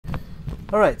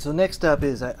Alright, so next up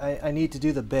is I need to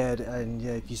do the bed, and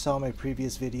if you saw my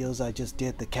previous videos, I just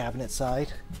did the cabinet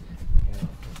side. Yeah,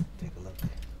 take a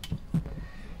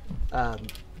look.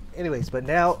 Anyways, but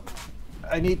now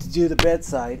I need to do the bed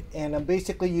side, and I'm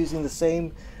basically using the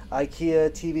same Ikea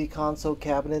TV console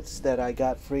cabinets that I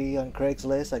got free on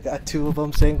Craigslist. I got 2 of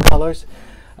them, same colors.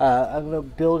 I'm going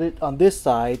to build it on this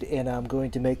side, and I'm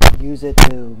going to use it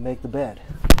to make the bed.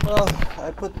 Well,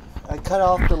 I cut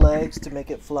off the legs to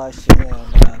make it flush,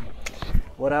 and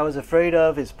what I was afraid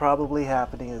of is probably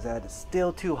happening is that it's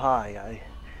still too high. I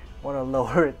want to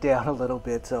lower it down a little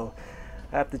bit, so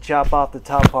I have to chop off the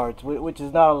top parts, which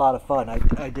is not a lot of fun.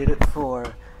 I did it for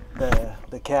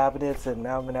the cabinets, and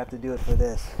now I'm going to have to do it for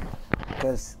this,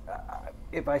 because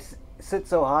if I sit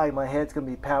so high, my head's going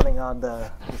to be pounding on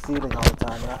the ceiling all the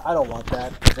time, and I don't want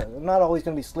that. I'm not always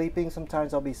going to be sleeping.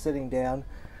 Sometimes I'll be sitting down.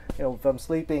 You know, if I'm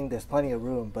sleeping, there's plenty of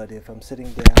room, but if I'm sitting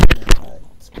down,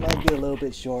 it might be a little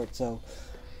bit short, so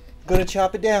I'm going to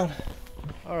chop it down.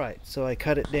 Alright, so I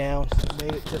cut it down,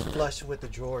 made it just flush with the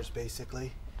drawers,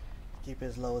 basically. Keep it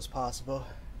as low as possible.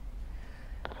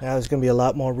 Now there's going to be a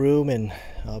lot more room, and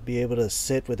I'll be able to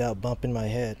sit without bumping my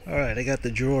head. Alright, I got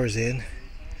the drawers in.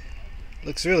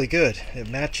 Looks really good. It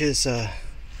matches the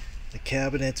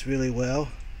cabinets really well.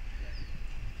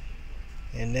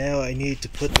 And now I need to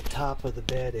put the top of the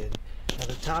bed in. Now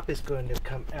the top is going to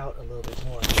come out a little bit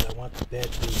more because I want the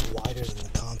bed to be wider than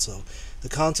the console. The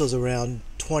console's around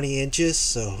 20 inches,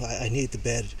 so I need the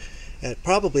bed at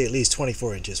probably at least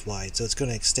 24 inches wide. So it's going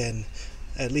to extend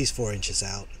at least 4 inches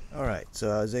out. Alright,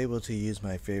 so I was able to use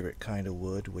my favorite kind of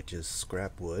wood, which is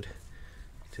scrap wood,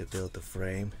 to build the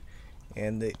frame.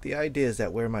 And the idea is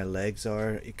that where my legs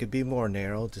are, it could be more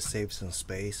narrow to save some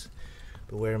space.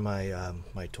 But where my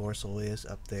my torso is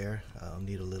up there, I'll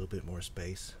need a little bit more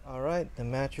space. Alright, the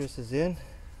mattress is in.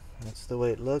 That's the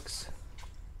way it looks.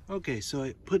 Okay, so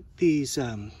I put these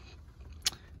I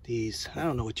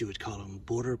don't know what you would call them,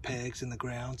 border pegs in the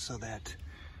ground so that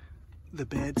the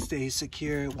bed stays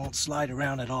secure. It won't slide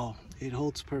around at all. It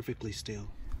holds perfectly still.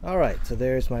 Alright, so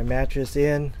there's my mattress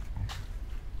in.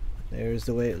 There's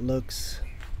the way it looks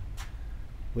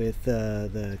with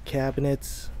the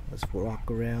cabinets. Let's walk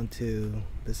around to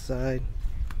this side.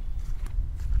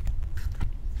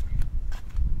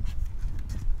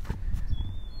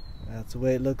 That's the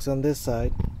way it looks on this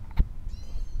side.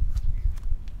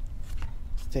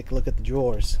 Let's take a look at the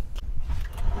drawers.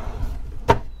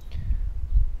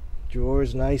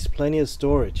 Drawers, nice, plenty of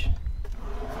storage.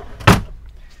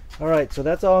 Alright, so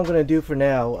that's all I'm going to do for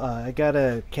now. I got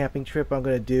a camping trip I'm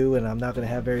going to do, and I'm not going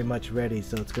to have very much ready,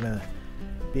 so it's going to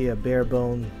be a bare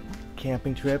bone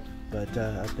camping trip, but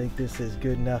I think this is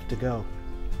good enough to go.